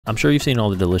I'm sure you've seen all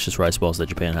the delicious rice balls that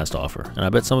Japan has to offer, and I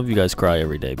bet some of you guys cry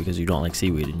every day because you don't like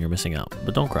seaweed and you're missing out.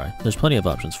 But don't cry, there's plenty of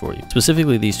options for you.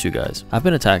 Specifically these two guys. I've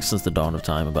been attacked since the dawn of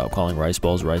time about calling rice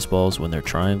balls when they're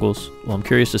triangles. Well, I'm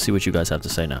curious to see what you guys have to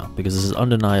say now, because this is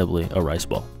undeniably a rice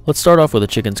ball. Let's start off with a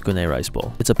chicken tsukune rice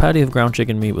ball. It's a patty of ground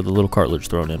chicken meat with a little cartilage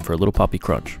thrown in for a little poppy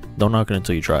crunch. Don't knock it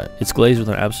until you try it. It's glazed with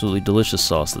an absolutely delicious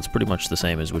sauce that's pretty much the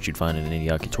same as what you'd find in any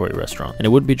yakitori restaurant, and it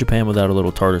wouldn't be Japan without a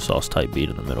little tartar sauce type beat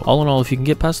in the middle. All in all, if you can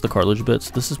get past the cartilage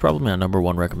bits, this is probably my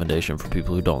 #1 recommendation for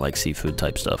people who don't like seafood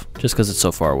type stuff, just because it's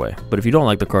so far away. But if you don't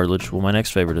like the cartilage, well, my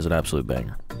next favorite is an absolute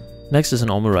banger. Next is an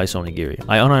omu rice onigiri.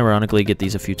 I unironically get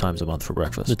these a few times a month for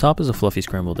breakfast. The top is a fluffy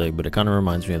scrambled egg, but it kind of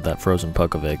reminds me of that frozen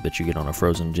puck of egg that you get on a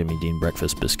frozen Jimmy Dean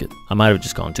breakfast biscuit. I might have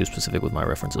just gone too specific with my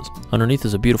references. Underneath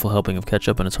is a beautiful helping of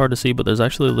ketchup, and it's hard to see, but there's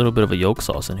actually a little bit of a yolk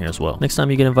sauce in here as well. Next time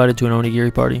you get invited to an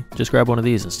onigiri party, just grab one of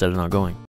these instead of not going.